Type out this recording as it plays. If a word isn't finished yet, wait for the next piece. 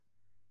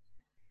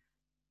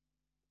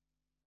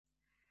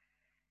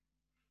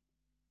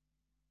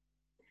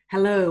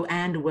Hello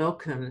and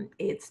welcome.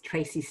 It's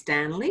Tracy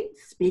Stanley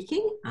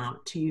speaking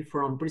to you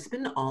from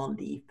Brisbane on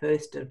the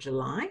 1st of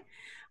July.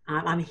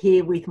 I'm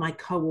here with my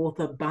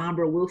co-author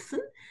Barbara Wilson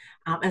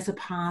as a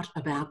part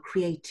of our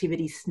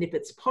Creativity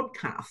Snippets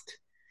podcast.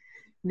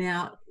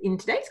 Now, in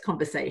today's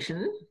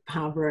conversation,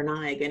 Barbara and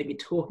I are going to be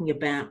talking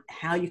about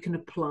how you can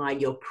apply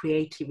your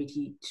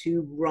creativity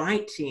to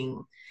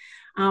writing.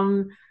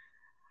 Both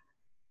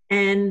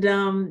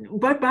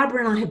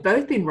Barbara and I have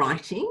both been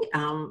writing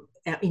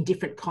in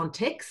different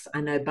contexts.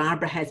 I know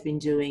Barbara has been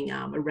doing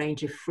a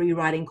range of free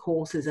writing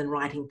courses and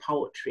writing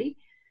poetry.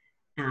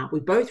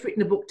 We've both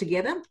written a book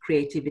together,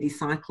 Creativity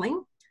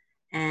Cycling,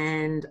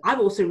 and I've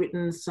also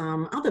written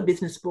some other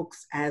business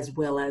books as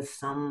well as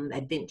some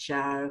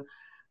adventure,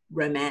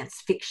 romance,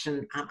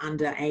 fiction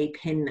under a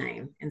pen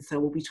name. And so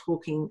we'll be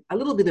talking a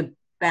little bit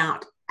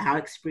about our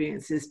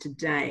experiences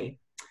today.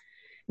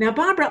 Now,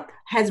 Barbara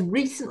has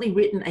recently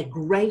written a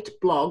great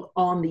blog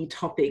on the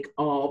topic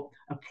of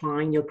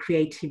applying your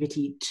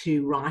creativity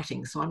to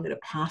writing. So I'm going to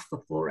pass the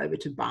floor over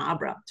to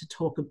Barbara to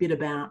talk a bit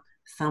about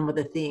some of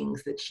the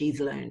things that she's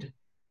learned.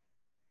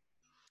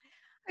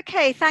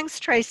 Okay, thanks,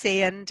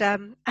 Tracy, and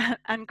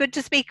good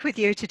to speak with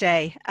you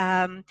today.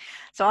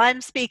 So I'm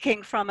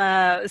speaking from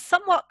a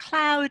somewhat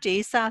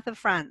cloudy south of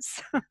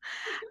France.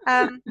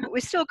 But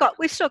we've still got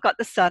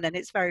the sun, and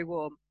it's very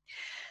warm.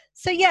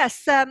 So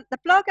yes, the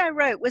blog I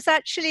wrote was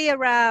actually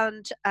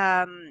around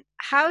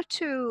how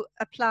to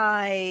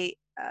apply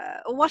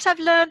what I've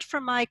learned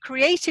from my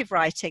creative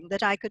writing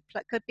that I could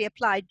be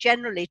applied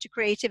generally to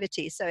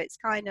creativity. So it's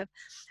kind of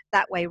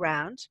that way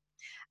round.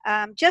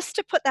 Just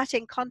to put that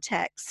in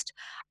context,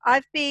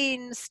 I've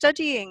been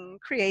studying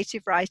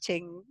creative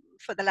writing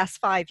for the last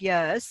 5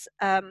 years,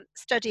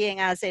 studying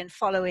as in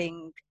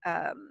following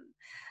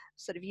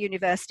sort of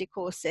university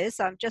courses.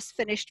 I've just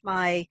finished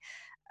my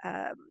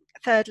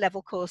third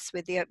level course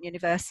with the Open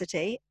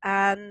University,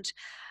 and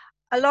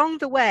along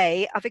the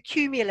way I've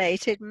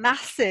accumulated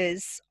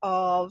masses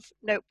of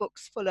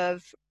notebooks full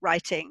of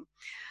writing,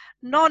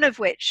 none of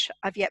which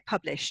I've yet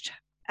published.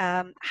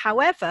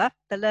 However,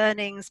 the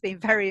learning's been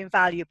very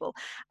invaluable,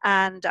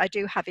 and I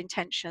do have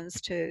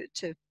intentions to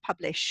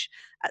publish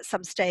at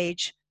some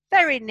stage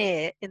very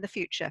near in the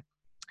future.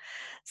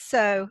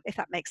 So, if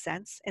that makes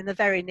sense, in the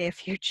very near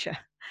future.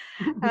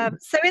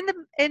 So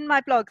in my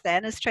blog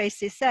then, as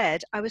Tracy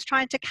said, I was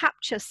trying to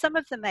capture some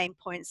of the main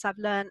points I've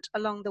learned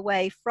along the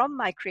way from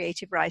my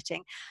creative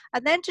writing,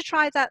 and then to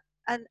try that,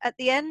 and at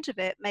the end of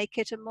it, make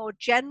it a more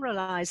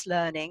generalized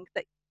learning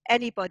that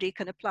anybody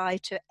can apply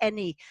to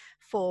any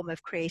form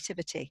of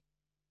creativity.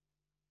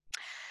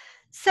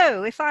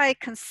 So if I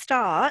can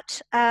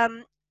start,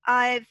 I'm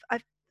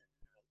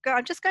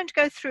just going to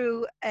go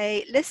through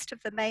a list of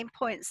the main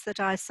points that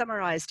I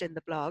summarized in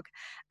the blog,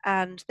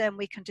 and then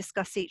we can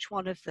discuss each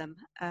one of them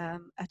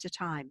at a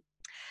time.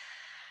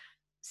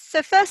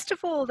 So first of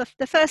all,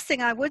 the first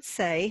thing I would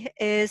say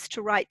is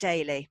to write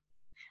daily.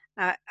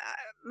 Now,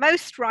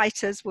 most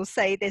writers will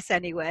say this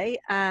anyway,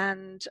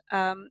 and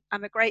I'm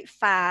a great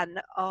fan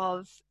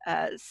of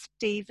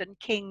Stephen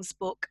King's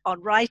book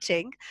on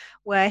writing,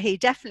 where he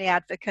definitely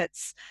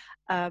advocates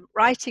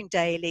writing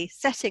daily,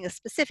 setting a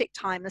specific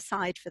time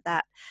aside for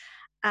that,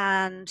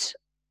 and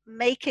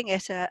making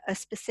it a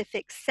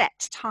specific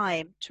set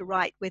time to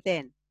write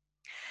within.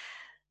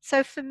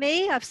 So for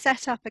me, I've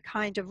set up a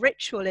kind of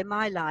ritual in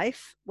my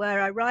life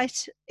where I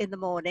write in the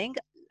morning.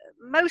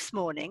 Most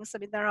mornings, I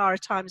mean, there are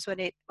times when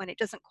it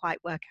doesn't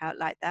quite work out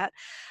like that.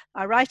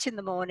 I write in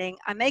the morning,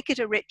 I make it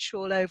a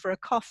ritual over a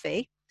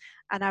coffee,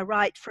 and I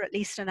write for at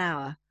least an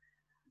hour.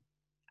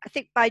 I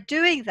think by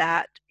doing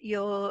that,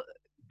 you're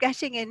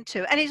getting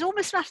into, and it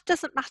almost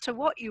doesn't matter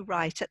what you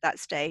write at that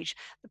stage.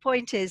 The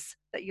point is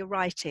that you're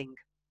writing.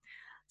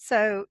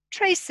 So,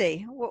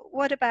 Tracy,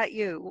 what about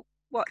you?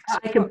 What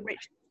ritual do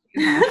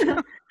you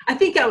have? I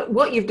think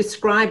what you've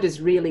described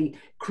is really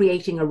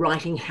creating a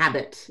writing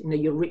habit. You know,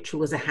 your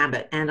ritual is a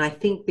habit. And I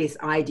think this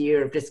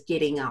idea of just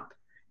getting up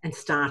and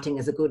starting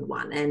is a good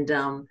one. And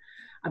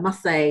I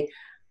must say,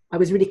 I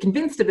was really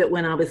convinced of it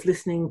when I was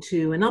listening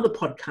to another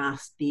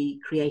podcast,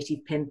 the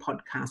Creative Pen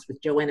podcast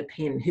with Joanna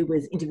Penn, who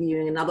was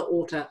interviewing another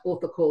author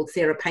called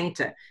Sarah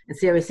Painter. And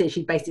Sarah says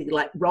she basically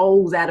like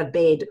rolls out of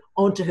bed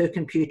onto her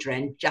computer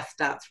and just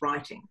starts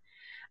writing.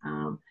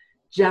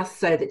 Just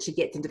so that she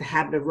gets into the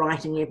habit of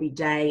writing every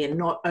day and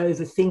not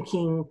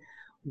overthinking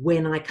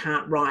when I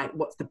can't write,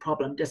 what's the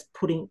problem, just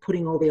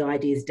putting all the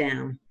ideas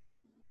down.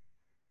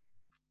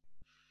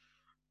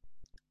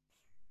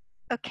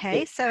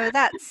 Okay, so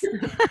that's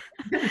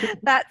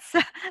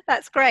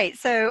that's great.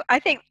 So I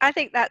think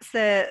that's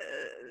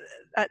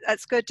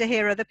good to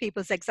hear other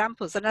people's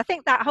examples, and I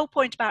think that whole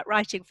point about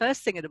writing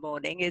first thing in the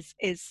morning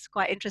is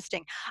quite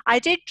interesting. I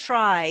did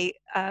try,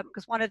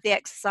 because one of the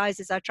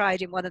exercises I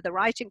tried in one of the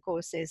writing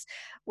courses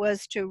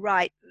was to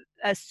write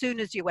as soon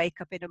as you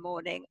wake up in the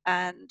morning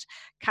and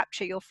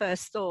capture your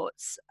first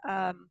thoughts.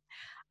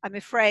 I'm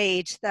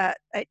afraid that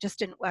it just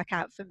didn't work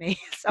out for me.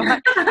 So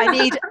I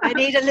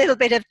need a little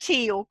bit of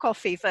tea or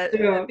coffee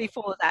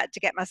before that to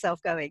get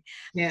myself going.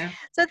 Yeah.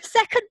 So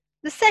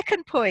the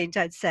second point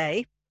I'd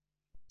say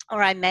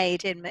or I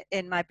made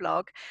in my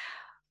blog,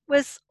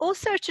 was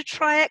also to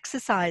try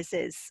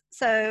exercises.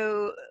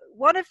 So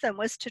one of them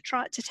was to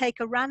try to take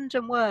a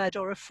random word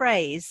or a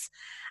phrase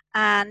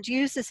and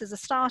use this as a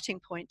starting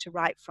point to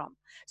write from.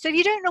 So if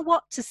you don't know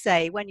what to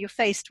say when you're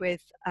faced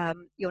with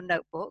your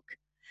notebook,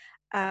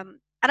 and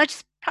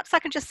perhaps I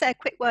can just say a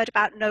quick word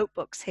about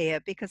notebooks here,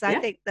 because I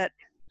Yeah, think that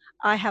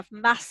I have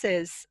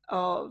masses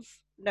of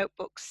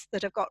notebooks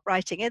that have got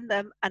writing in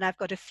them, and I've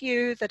got a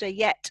few that are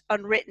yet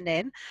unwritten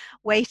in,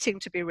 waiting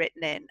to be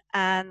written in.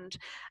 And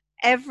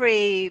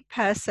every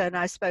person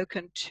I've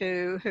spoken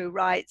to who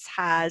writes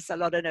has a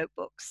lot of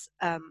notebooks.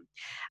 And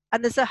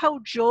there's a whole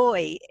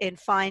joy in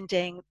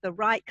finding the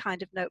right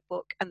kind of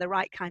notebook and the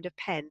right kind of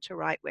pen to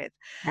write with.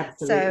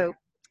 absolutely.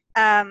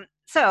 So,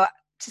 so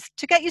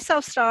to get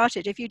yourself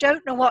started, if you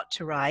don't know what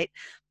to write,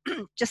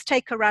 just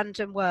take a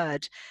random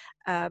word.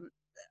 Um,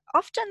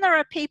 Often there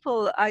are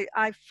people,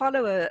 I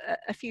follow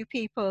a few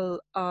people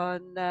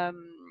on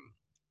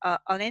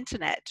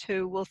internet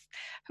who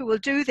will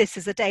do this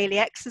as a daily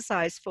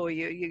exercise for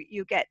you.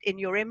 You get in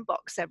your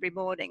inbox every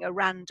morning a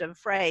random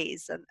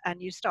phrase,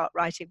 and you start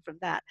writing from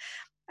that.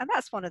 And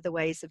that's one of the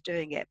ways of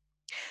doing it.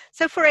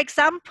 So for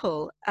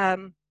example,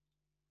 one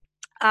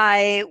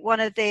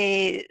of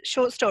the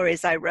short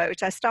stories I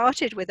wrote, I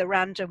started with a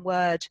random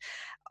word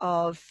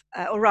of,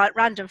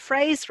 random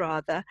phrase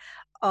rather,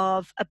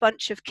 of a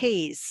bunch of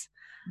keys.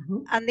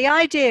 Mhm. And the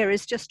idea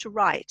is just to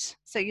write.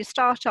 So you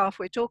start off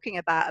with talking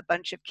about a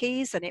bunch of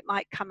keys, and it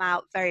might come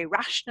out very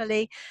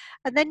rationally.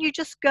 And then you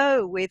just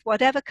go with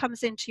whatever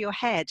comes into your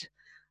head.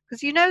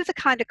 Because you know the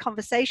kind of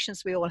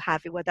conversations we all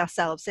have with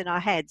ourselves in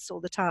our heads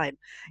all the time.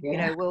 You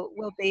Yeah, know,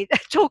 we'll be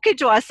talking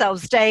to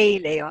ourselves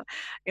daily, or,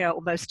 you know,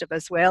 or most of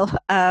us will.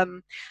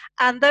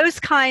 And those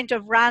kind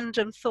of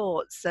random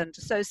thoughts and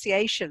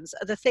associations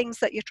are the things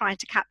that you're trying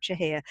to capture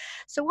here.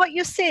 So what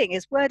you're seeing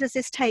is, where does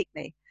this take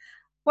me?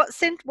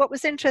 What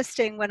was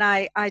interesting when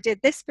I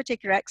did this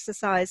particular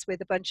exercise with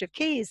a bunch of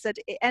keys, that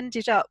it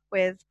ended up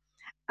with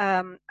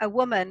a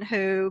woman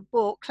who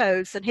bought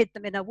clothes and hid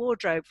them in her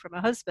wardrobe from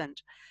her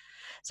husband.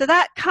 So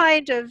that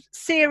kind of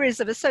series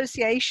of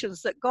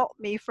associations that got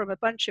me from a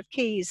bunch of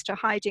keys to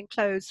hiding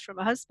clothes from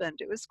a husband,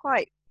 it was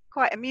quite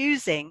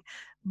amusing.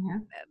 yeah,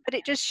 But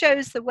it just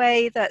shows the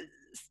way that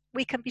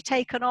we can be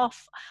taken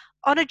off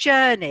on a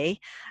journey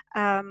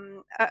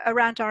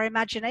around our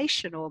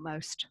imagination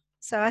almost.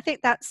 So I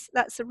think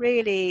that's a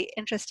really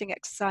interesting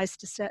exercise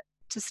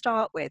to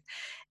start with.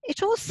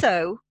 It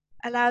also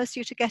allows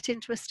you to get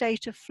into a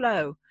state of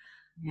flow.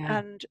 yeah.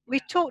 And we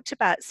talked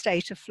about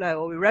state of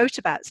flow, or we wrote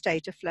about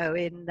state of flow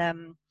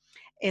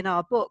in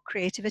our book,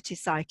 Creativity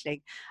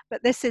Cycling.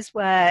 But this is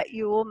where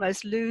you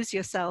almost lose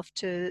yourself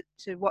to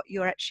what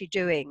you're actually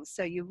doing.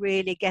 So you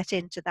really get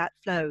into that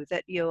flow,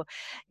 that you're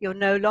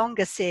no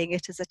longer seeing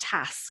it as a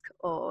task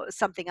or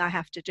something I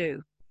have to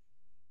do.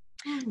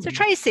 So Hmm.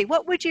 Tracy,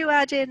 what would you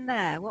add in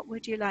there? What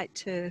would you like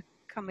to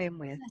come in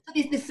with? So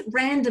there's this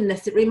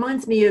randomness. It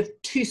reminds me of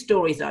two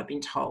stories I've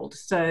been told.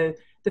 So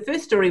the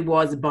first story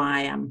was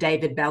by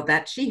David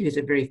Baldacci, who's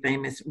a very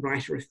famous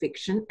writer of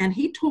fiction, and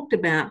he talked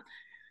about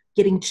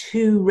getting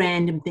two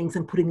random things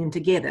and putting them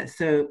together.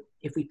 So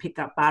if we pick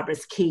up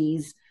Barbara's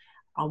keys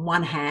on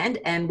one hand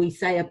and we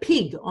say a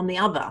pig on the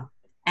other,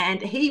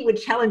 and he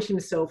would challenge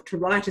himself to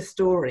write a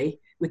story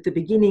with the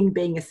beginning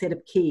being a set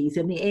of keys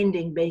and the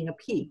ending being a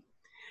pig.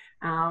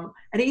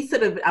 And he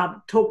sort of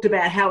talked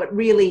about how it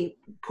really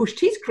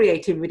pushed his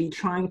creativity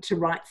trying to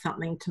write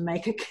something to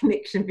make a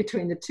connection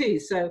between the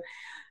two. So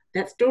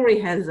that story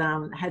has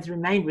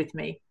remained with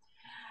me.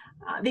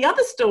 The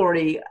other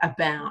story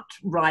about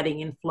writing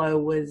in flow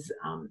was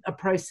a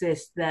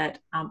process that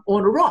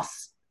Orna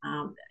Ross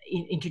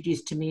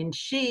introduced to me. And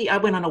I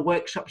went on a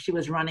workshop she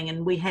was running,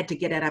 and we had to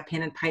get out our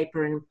pen and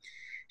paper. And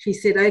she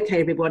said, "Okay,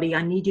 everybody,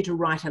 I need you to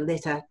write a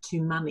letter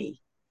to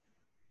money."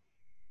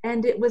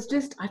 And it was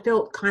just, I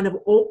felt kind of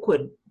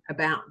awkward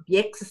about the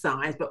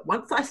exercise. But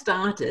once I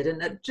started,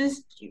 and it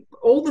just,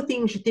 all the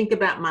things you think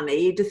about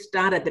money, it just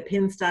started, the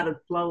pen started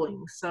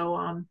flowing.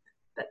 So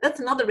that's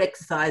another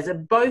exercise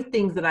of both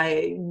things that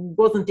I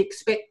wasn't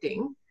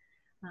expecting.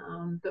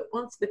 But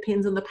once the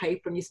pen's on the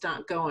paper and you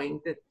start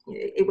going, that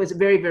it was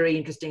very, very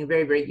interesting and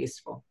very, very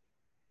useful.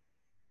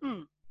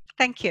 Hmm,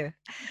 thank you.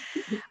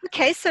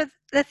 Okay, so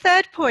the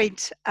third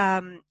point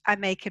I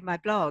make in my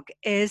blog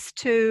is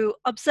to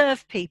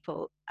observe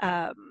people.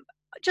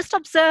 Just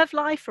observe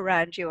life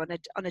around you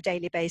on a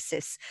daily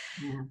basis.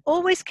 Yeah.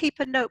 Always keep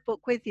a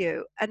notebook with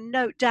you and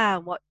note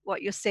down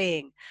what you're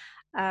seeing.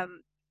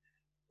 Um,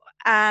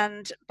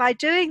 and by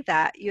doing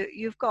that,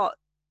 you've got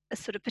a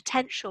sort of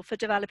potential for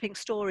developing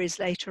stories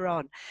later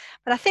on.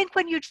 But I think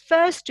when you're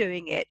first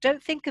doing it,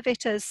 don't think of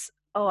it as,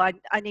 oh,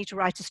 I need to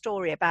write a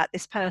story about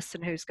this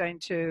person who's going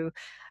to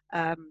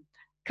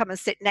come and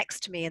sit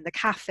next to me in the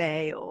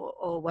cafe,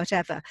 or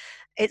whatever.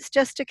 It's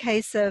just a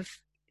case of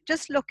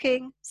just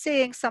looking,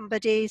 seeing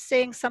somebody,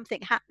 seeing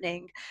something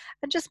happening,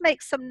 and just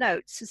make some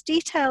notes as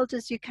detailed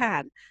as you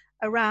can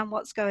around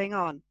what's going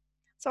on.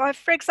 So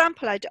for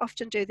example, I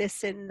often do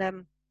this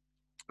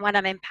when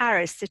I'm in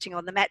Paris sitting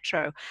on the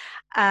metro,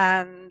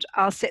 and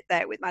I'll sit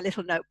there with my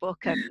little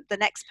notebook, and the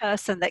next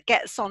person that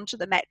gets onto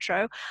the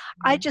metro,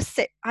 I just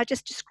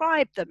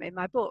describe them in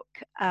my book.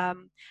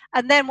 And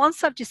then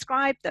once I've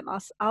described them,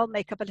 I'll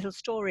make up a little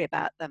story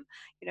about them,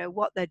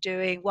 what they're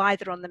doing, why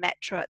they're on the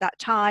metro at that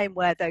time,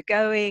 where they're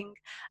going,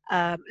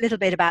 a little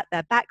bit about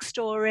their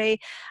backstory.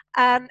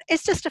 And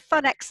it's just a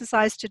fun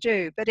exercise to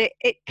do, but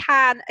it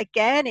can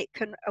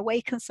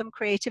awaken some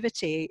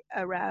creativity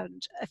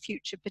around a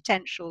future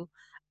potential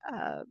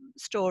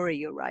story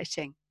you're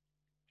writing.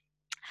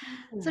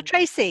 So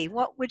Tracy,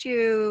 what would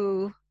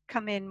you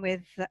come in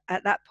with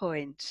at that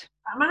point?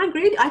 I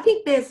agree. I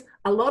think there's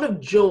a lot of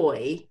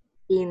joy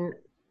in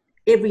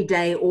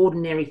everyday,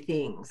 ordinary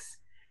things.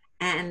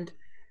 And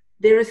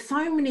there are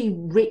so many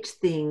rich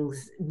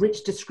things,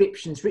 rich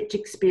descriptions, rich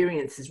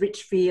experiences,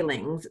 rich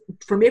feelings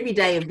from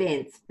everyday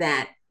events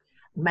that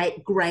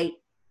make great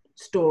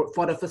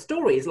fodder for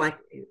stories. Like,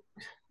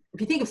 if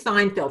you think of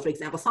Seinfeld, for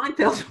example,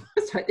 Seinfeld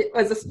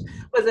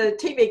was a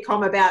TV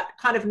com about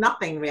kind of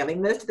nothing really.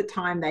 Most of the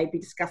time they'd be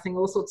discussing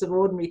all sorts of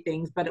ordinary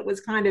things, but it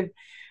was kind of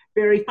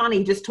very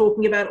funny just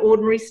talking about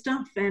ordinary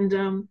stuff.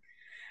 And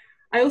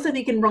I also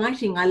think in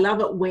writing, I love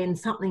it when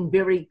something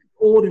very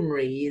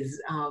ordinary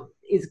is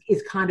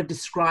kind of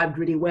described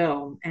really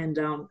well. And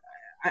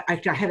I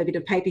have a bit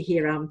of paper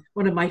here.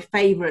 One of my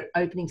favourite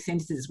opening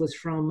sentences was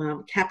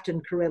from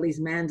Captain Corelli's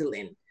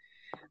Mandolin.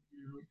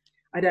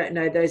 I don't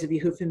know, those of you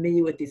who are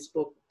familiar with this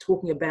book,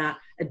 talking about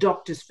a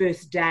doctor's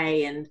first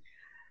day and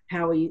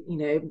how he,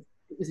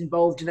 was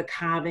involved in the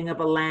carving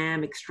of a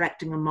lamb,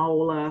 extracting a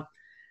molar,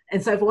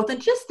 and so forth.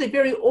 And just the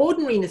very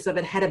ordinariness of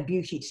it had a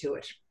beauty to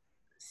it.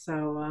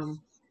 So,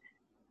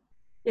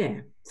 yeah.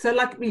 So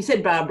like you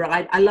said,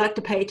 Barbara, I like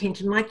to pay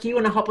attention. Like you,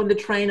 when I hop on the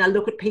train, I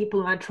look at people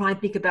and I try and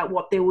think about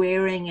what they're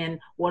wearing and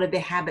what are their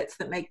habits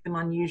that make them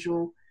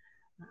unusual.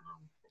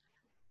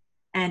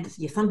 And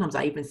yeah, sometimes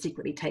I even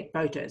secretly take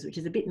photos, which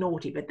is a bit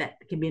naughty, but that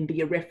can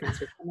be a reference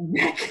for coming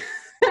back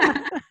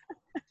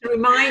to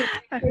remind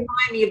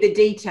me of the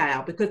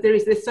detail, because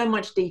there's so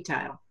much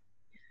detail.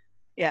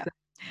 Yeah.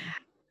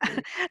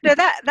 No,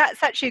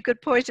 that's actually a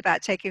good point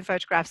about taking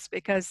photographs,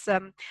 because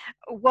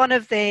one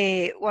of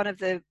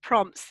the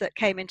prompts that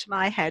came into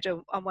my head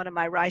on one of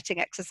my writing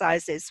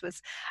exercises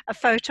was a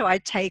photo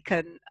I'd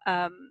taken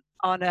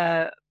on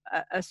a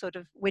sort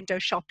of window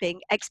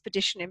shopping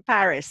expedition in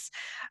Paris,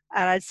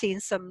 and I'd seen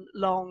some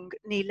long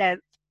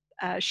knee-length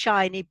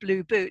shiny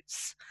blue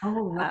boots,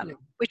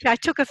 which I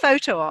took a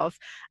photo of,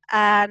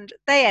 and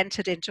they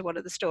entered into one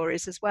of the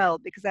stories as well,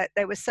 because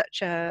they were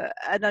such an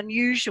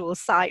unusual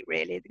sight,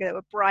 really. They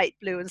were bright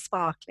blue and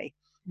sparkly.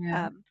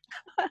 Yeah.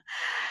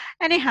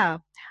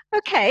 Anyhow,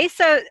 okay,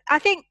 so I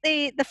think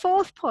the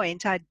fourth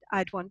point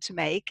I'd want to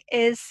make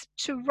is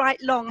to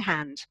write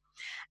longhand.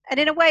 And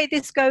in a way,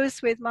 this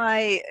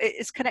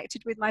is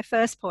connected with my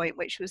first point,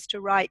 which was to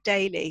write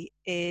daily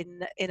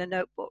in a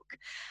notebook.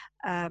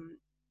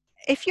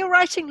 If you're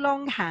writing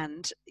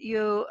longhand,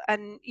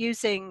 and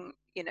using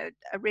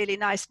a really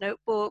nice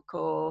notebook,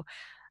 or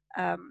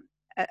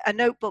a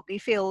notebook you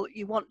feel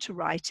you want to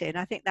write in,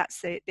 I think that's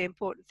the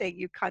important thing.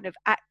 You kind of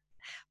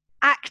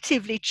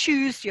actively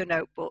choose your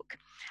notebook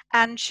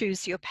and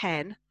choose your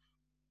pen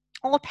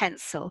or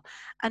pencil,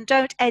 and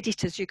don't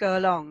edit as you go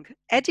along.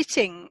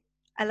 Editing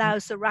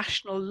allows the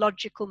rational,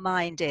 logical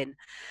mind in.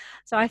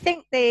 So I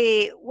think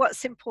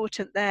what's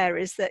important there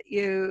is that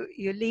you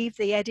leave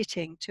the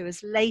editing to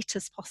as late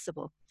as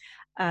possible.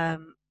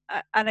 And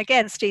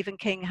again, Stephen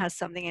King has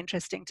something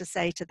interesting to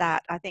say to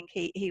that. I think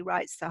he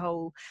writes the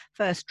whole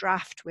first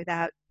draft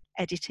without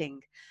editing.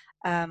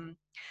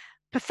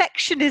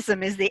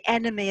 Perfectionism is the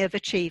enemy of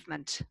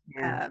achievement.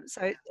 Yeah.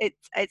 So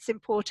it's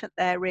important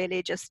there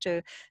really just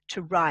to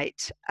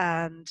write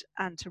and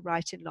to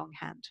write in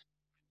longhand.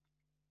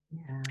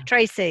 Yeah.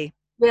 Tracy.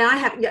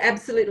 Yeah,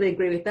 absolutely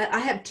agree with that. I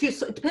have two.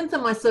 So it depends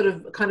on my sort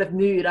of kind of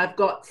mood. I've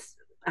got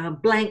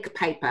blank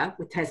paper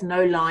which has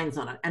no lines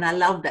on it, and I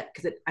love that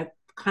because I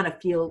kind of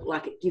feel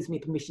like it gives me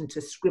permission to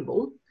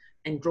scribble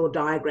and draw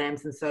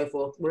diagrams and so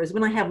forth. Whereas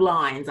when I have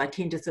lines, I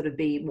tend to sort of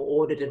be more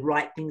ordered and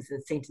write things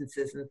in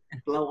sentences and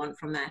flow on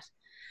from that.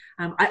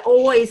 I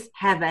always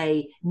have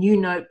a new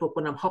notebook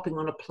when I'm hopping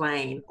on a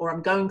plane or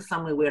I'm going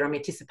somewhere where I'm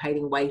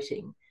anticipating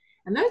waiting.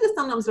 And those are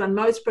sometimes my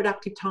most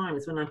productive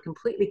times, when I'm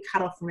completely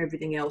cut off from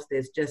everything else.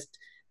 There's just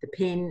the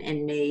pen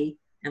and me,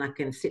 and I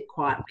can sit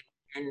quietly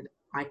and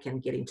I can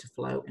get into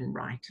flow and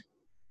write.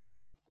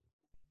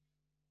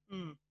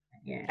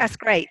 Yeah. That's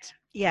great.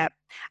 Yeah.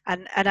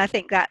 And I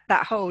think that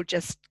whole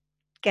just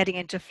getting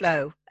into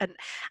flow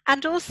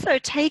and also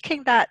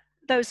taking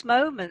those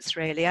moments,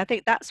 really. I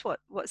think that's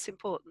what's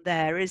important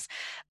there, is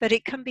that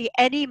it can be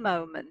any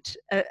moment,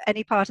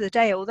 any part of the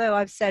day. Although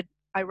I've said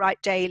I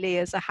write daily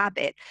as a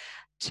habit,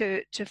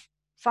 to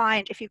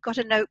find, if you've got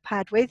a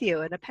notepad with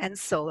you and a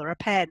pencil or a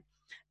pen,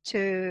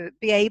 to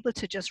be able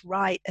to just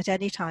write at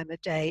any time of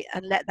day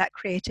and let that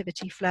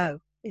creativity flow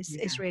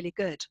is really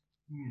good.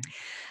 Yeah.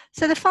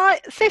 So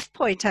the fifth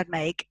point I'd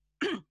make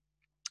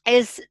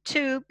is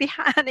to be,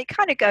 and it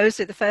kind of goes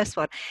with the first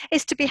one,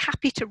 is to be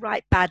happy to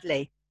write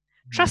badly.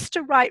 Trust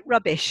to write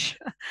rubbish.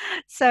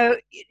 So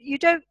you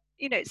don't,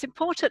 it's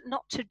important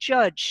not to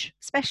judge,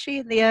 especially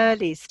in the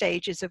early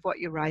stages of what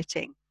you're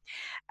writing,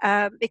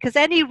 because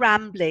any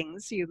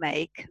ramblings you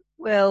make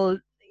will,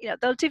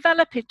 they'll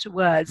develop into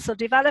words, they'll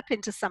develop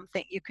into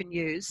something you can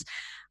use.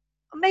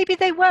 Maybe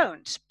they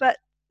won't, but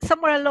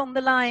somewhere along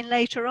the line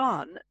later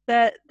on,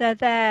 they're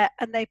there,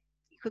 and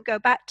you can go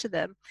back to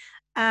them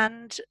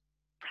and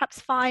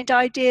perhaps find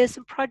ideas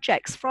and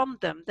projects from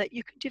them that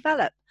you can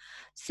develop.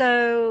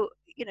 So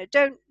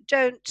don't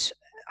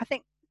I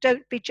think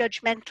don't be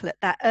judgmental at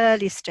that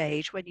early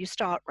stage when you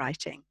start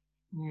writing.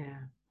 Yeah.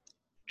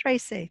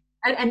 Tracy.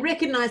 And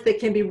recognize there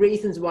can be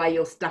reasons why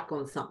you're stuck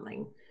on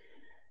something.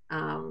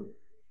 So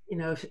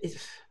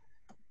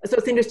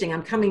it's interesting.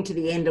 I'm coming to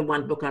the end of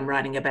one book I'm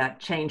writing about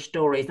change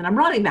stories, and I'm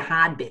writing the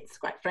hard bits,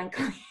 quite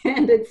frankly.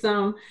 And it's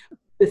the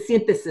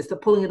synthesis, the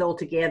pulling it all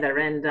together.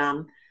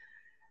 And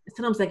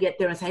sometimes I get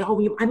there and say,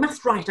 "Oh, I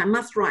must write,"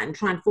 and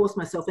try and force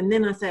myself. And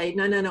then I say,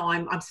 "No,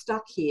 I'm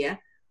stuck here.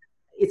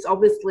 It's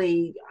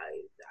obviously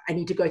I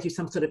need to go through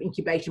some sort of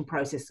incubation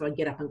process. So I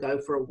get up and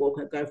go for a walk,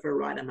 or go for a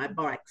ride on my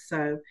bike."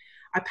 So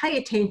I pay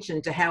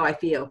attention to how I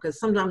feel, because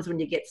sometimes when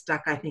you get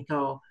stuck, I think,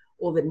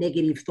 all the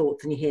negative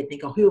thoughts in your head,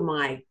 think, who am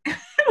I?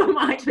 Who am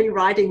I to be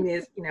writing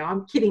this?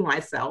 I'm kidding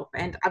myself.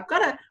 And I've got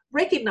to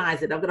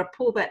recognize it. I've got to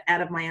pull that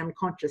out of my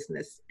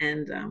unconsciousness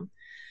and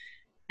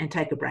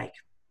take a break.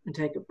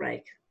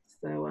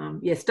 So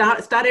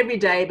start every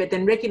day, but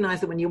then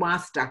recognize that when you are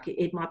stuck,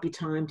 it might be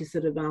time to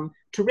sort of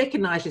to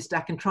recognize you're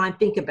stuck and try and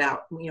think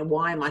about,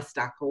 why am I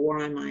stuck, or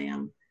why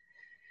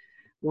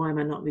am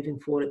I not moving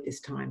forward at this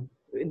time?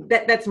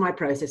 That's my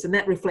process, and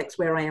that reflects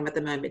where I am at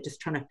the moment, just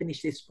trying to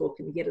finish this book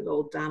and get it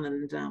all done.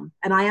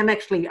 And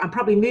I'm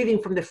probably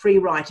moving from the free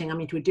writing.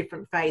 I'm into a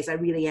different phase. I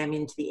really am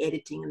into the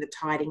editing and the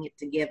tying it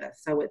together.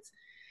 So it's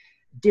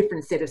a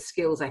different set of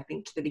skills, I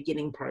think, to the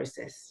beginning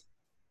process.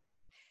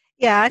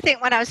 Yeah, I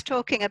think when I was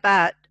talking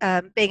about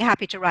being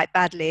happy to write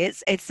badly,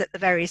 it's at the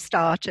very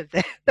start of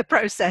the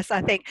process.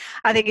 I think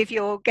if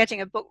you're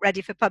getting a book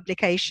ready for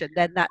publication,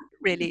 then that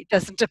really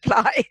doesn't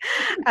apply.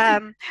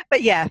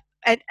 But yeah,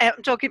 and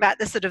I'm talking about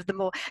the sort of the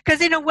more,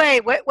 because in a way,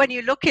 when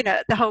you're looking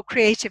at the whole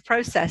creative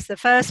process, the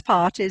first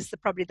part is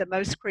probably the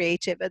most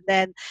creative, and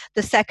then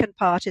the second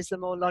part is the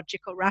more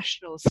logical,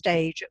 rational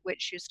stage at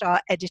which you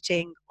start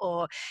editing,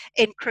 or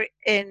in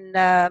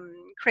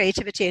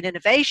creativity and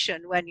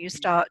innovation, when you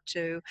start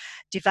to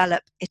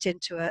develop it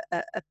into a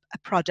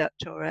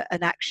product or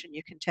an action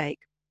you can take.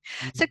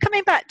 So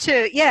coming back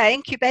to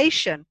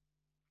incubation,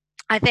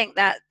 I think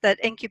that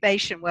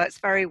incubation works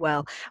very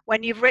well.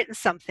 When you've written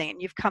something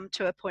and you've come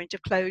to a point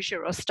of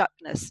closure or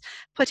stuckness,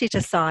 put it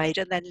aside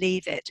and then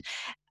leave it.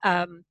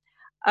 I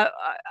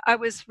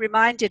was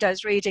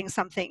reading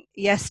something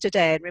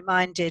yesterday, and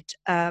reminded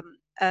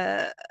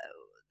that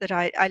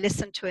I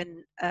listened to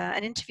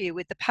an interview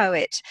with the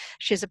poet.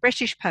 She's a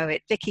British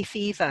poet, Vicky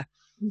Fever.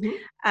 Mm-hmm.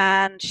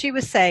 And she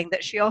was saying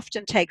that she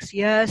often takes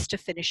years to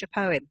finish a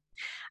poem.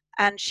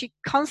 And she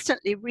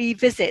constantly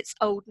revisits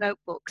old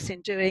notebooks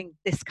in doing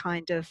this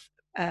kind of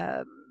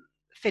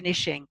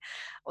finishing,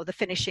 or the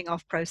finishing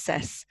off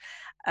process.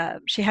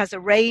 She has a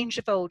range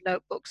of old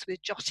notebooks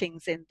with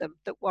jottings in them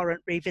that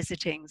warrant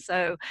revisiting.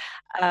 So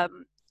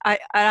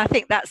I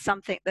think that's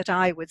something that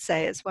I would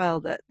say as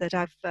well, that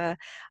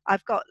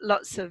I've got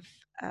lots of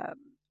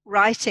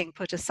writing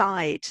put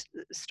aside,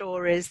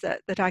 stories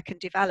that I can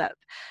develop,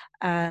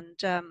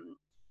 and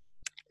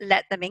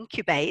let them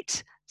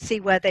incubate, see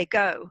where they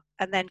go,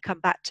 and then come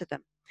back to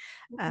them.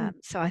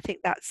 So I think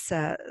that's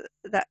a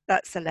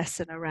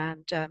lesson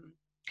around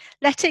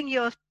letting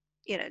your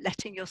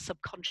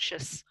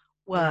subconscious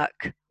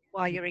work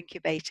while you're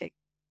incubating.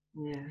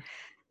 Yeah.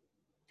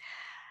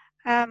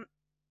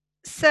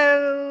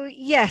 So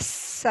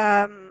yes,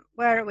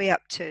 where are we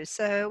up to?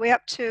 So we're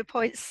up to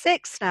point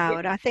 6 now,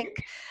 and I think,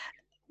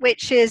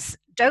 which is,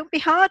 don't be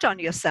hard on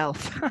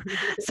yourself.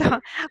 So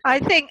I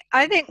think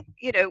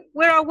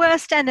we're our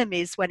worst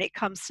enemies when it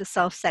comes to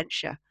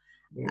self-censure.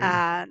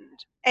 Yeah. And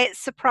it's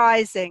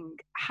surprising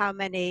how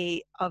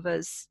many of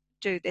us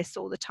do this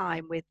all the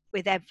time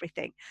with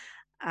everything.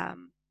 I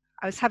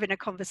was having a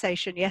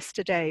conversation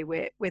yesterday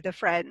with a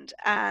friend,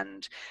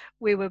 and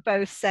we were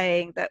both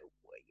saying that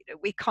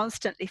we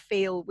constantly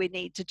feel we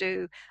need to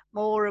do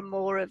more and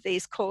more of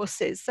these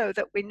courses so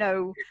that we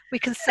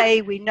can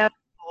say we know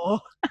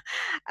more,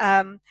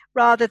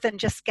 rather than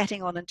just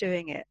getting on and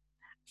doing it.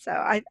 So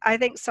I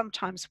think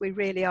sometimes we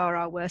really are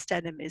our worst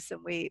enemies, and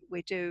we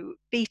do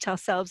beat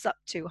ourselves up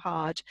too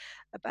hard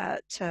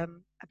about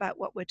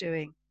what we're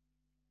doing.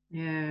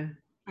 Yeah.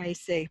 I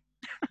see.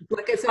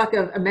 It's like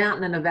a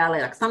mountain and a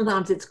valley. Like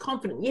sometimes it's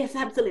confident, yes,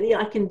 absolutely,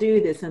 I can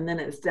do this, and then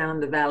it's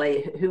down the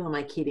valley. Who am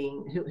I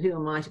kidding? Who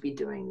am I to be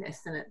doing this?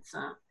 And it's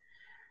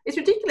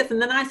ridiculous.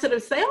 And then I sort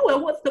of say, oh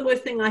well, what's the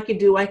worst thing I could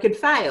do? I could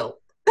fail.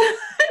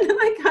 And then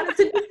I kind of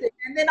suggest it,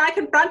 and then I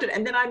confront it,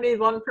 and then I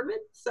move on from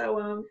it.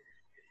 So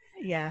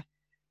yeah.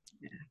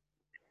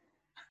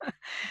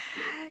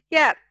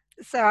 Yeah.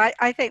 So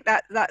I think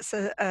that that's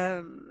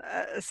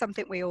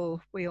something we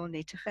all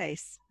need to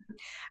face.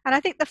 And I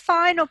think the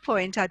final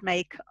point I'd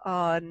make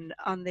on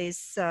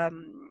these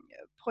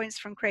points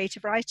from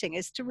creative writing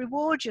is to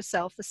reward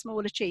yourself for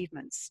small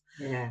achievements.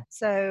 Yeah.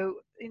 So,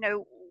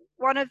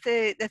 one of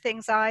the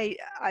things I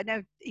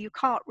know you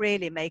can't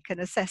really make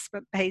an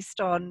assessment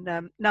based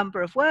on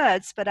number of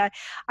words, but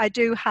I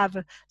do have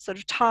a sort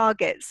of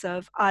targets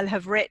of I'll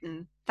have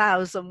written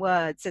 1,000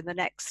 words in the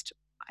next,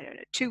 I don't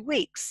know, 2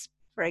 weeks,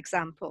 for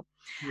example.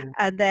 Yeah.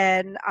 And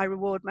then I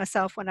reward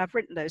myself when I've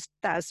written those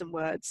 1,000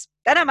 words.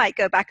 Then I might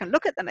go back and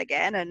look at them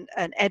again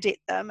and edit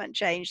them and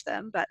change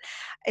them. But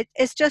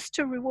it's just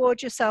to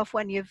reward yourself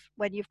when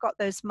you've got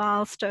those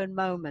milestone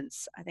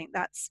moments. I think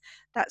that's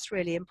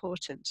really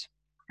important.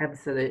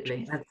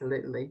 Absolutely,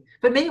 absolutely.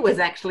 For me, it was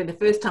actually the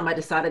first time I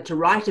decided to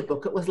write a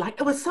book. It was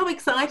like, it was so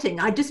exciting.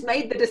 I just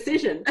made the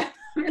decision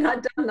and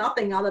I'd done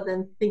nothing other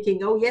than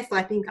thinking, oh, yes,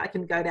 I think I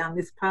can go down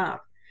this path.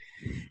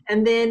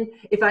 And then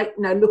if I,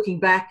 looking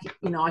back,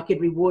 I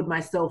could reward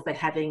myself at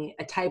having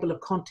a table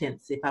of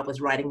contents if I was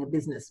writing a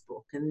business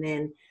book. And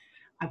then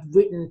I've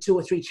written 2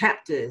 or 3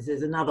 chapters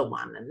is another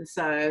one. And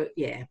so,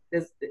 yeah,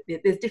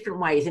 there's different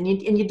ways. And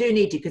you do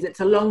need to, because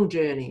it's a long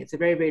journey. It's a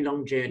very, very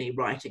long journey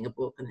writing a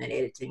book and then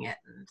editing it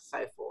and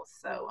so forth.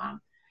 So,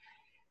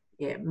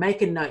 yeah,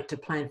 make a note to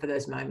plan for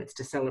those moments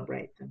to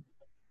celebrate them.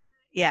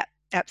 Yeah,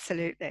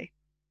 absolutely.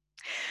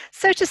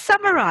 So to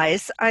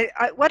summarize,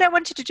 what I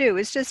wanted to do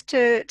is just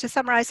to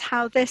summarize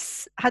how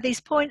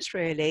these points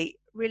really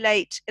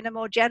relate in a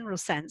more general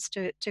sense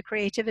to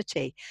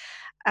creativity.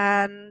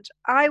 And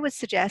I would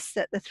suggest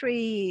that the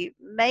 3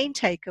 main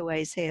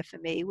takeaways here for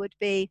me would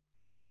be: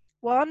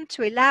 1,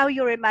 to allow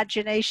your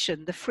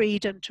imagination the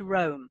freedom to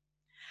roam.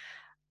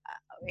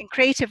 In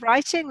creative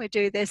writing, we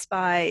do this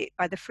by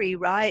the free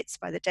writes,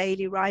 by the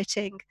daily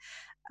writing.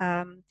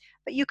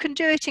 But you can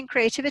do it in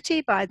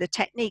creativity by the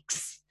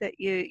techniques that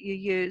you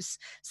use,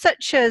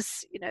 such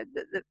as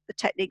the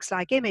techniques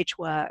like image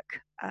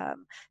work,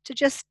 to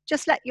just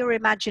let your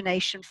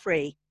imagination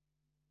free.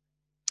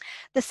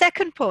 The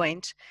second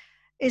point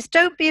is,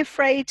 don't be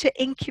afraid to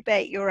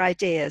incubate your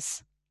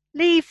ideas.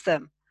 Leave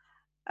them,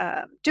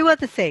 do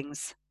other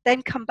things,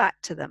 then come back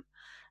to them.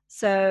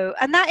 So,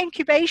 and that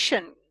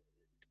incubation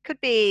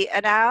could be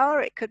an hour,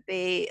 it could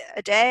be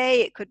a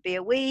day, it could be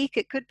a week,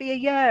 it could be a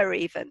year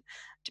even,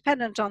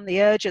 dependent on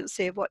the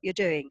urgency of what you're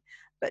doing.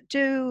 But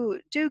do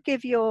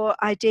give your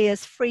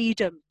ideas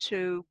freedom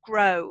to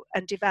grow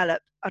and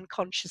develop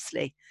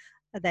unconsciously,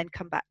 and then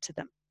come back to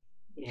them.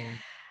 Yeah.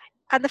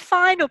 And the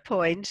final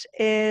point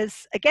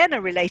is, again,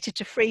 related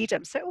to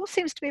freedom. So it all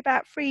seems to be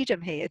about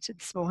freedom here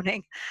this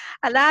morning.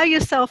 Allow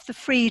yourself the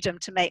freedom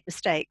to make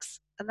mistakes.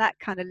 And that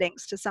kind of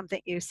links to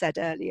something you said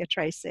earlier,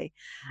 Tracy.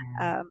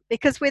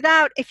 Because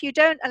if you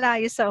don't allow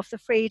yourself the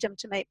freedom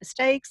to make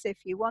mistakes, if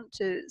you want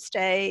to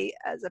stay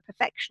as a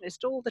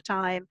perfectionist all the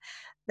time,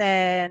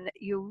 then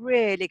you're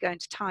really going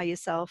to tie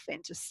yourself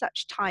into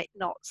such tight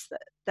knots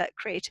that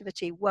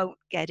creativity won't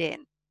get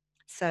in.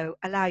 So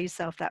allow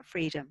yourself that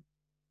freedom.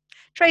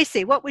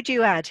 Tracy, what would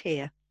you add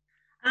here?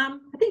 I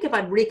think if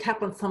I'd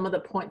recap on some of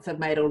the points I've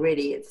made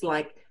already, it's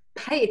like,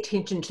 pay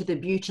attention to the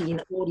beauty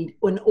in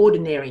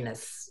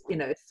ordinariness,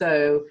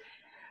 so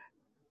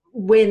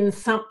when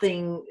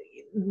the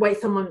way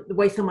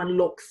someone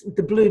looks,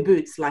 the blue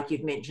boots, like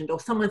you've mentioned, or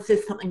someone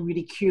says something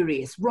really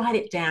curious, write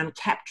it down,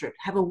 capture it,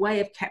 have a way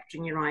of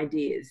capturing your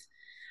ideas.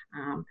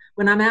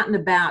 When I'm out and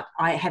about,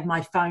 I have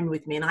my phone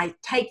with me and I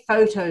take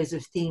photos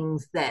of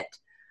things that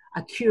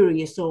are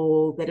curious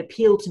or that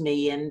appeal to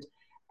me, and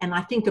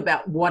I think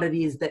about what it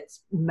is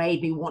that's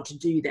made me want to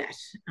do that.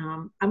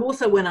 I'm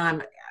also, when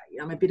I'm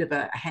a bit of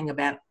a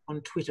hangabout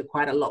on Twitter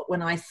quite a lot,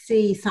 when I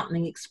see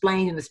something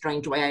explained in a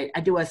strange way,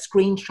 I do a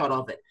screenshot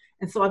of it.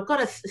 And so I've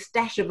got a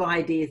stash of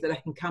ideas that I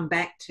can come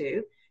back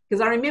to,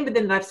 because I remember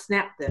them and I've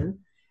snapped them.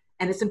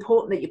 And it's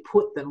important that you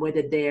put them,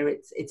 whether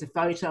it's a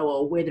photo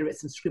or whether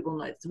it's some scribble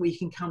notes, where you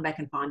can come back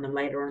and find them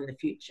later on in the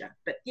future.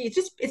 But yeah,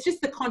 it's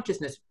just the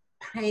consciousness,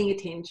 paying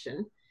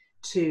attention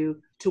to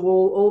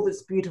all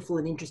that's beautiful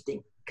and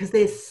interesting, because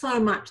there's so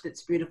much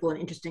that's beautiful and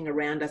interesting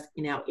around us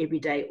in our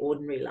everyday,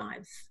 ordinary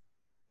lives.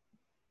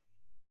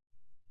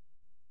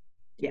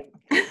 Yeah.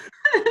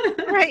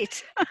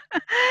 Great.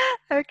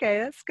 Okay,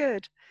 that's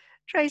good.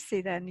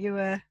 Tracy, then you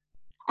were...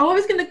 Oh, I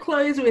was going to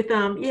close with,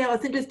 yeah,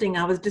 it's interesting.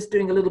 I was just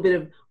doing a little bit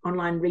of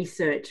online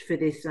research for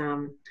this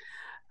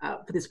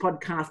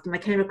podcast, and I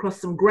came across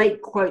some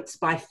great quotes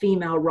by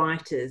female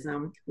writers,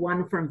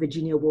 one from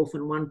Virginia Woolf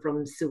and one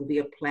from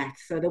Sylvia Plath.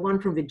 So the one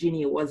from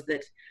Virginia was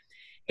that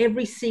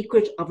every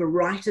secret of a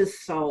writer's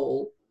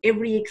soul,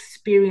 every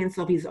experience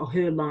of his or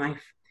her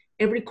life,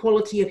 every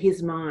quality of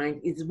his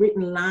mind is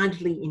written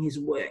largely in his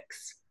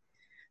works.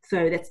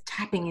 So that's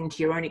tapping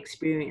into your own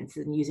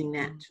experiences and using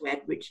that to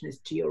add richness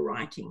to your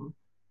writing.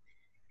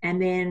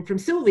 And then from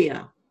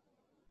Sylvia,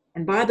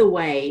 and by the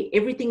way,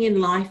 everything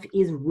in life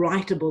is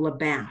writable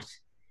about,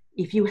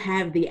 if you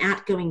have the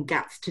outgoing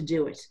guts to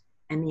do it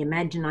and the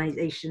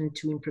imagination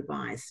to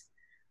improvise.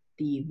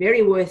 The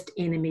very worst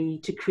enemy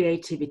to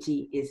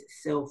creativity is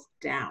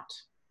self-doubt.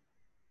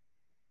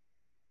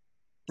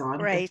 So I'm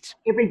just, Great.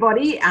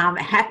 everybody,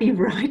 happy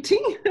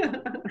writing.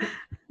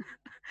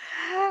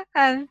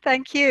 And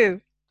thank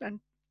you.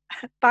 And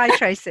bye,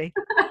 Tracy.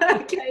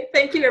 Okay,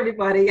 thank you,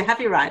 everybody.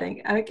 Happy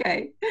writing.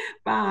 Okay,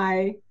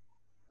 bye.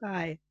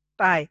 Bye.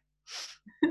 Bye.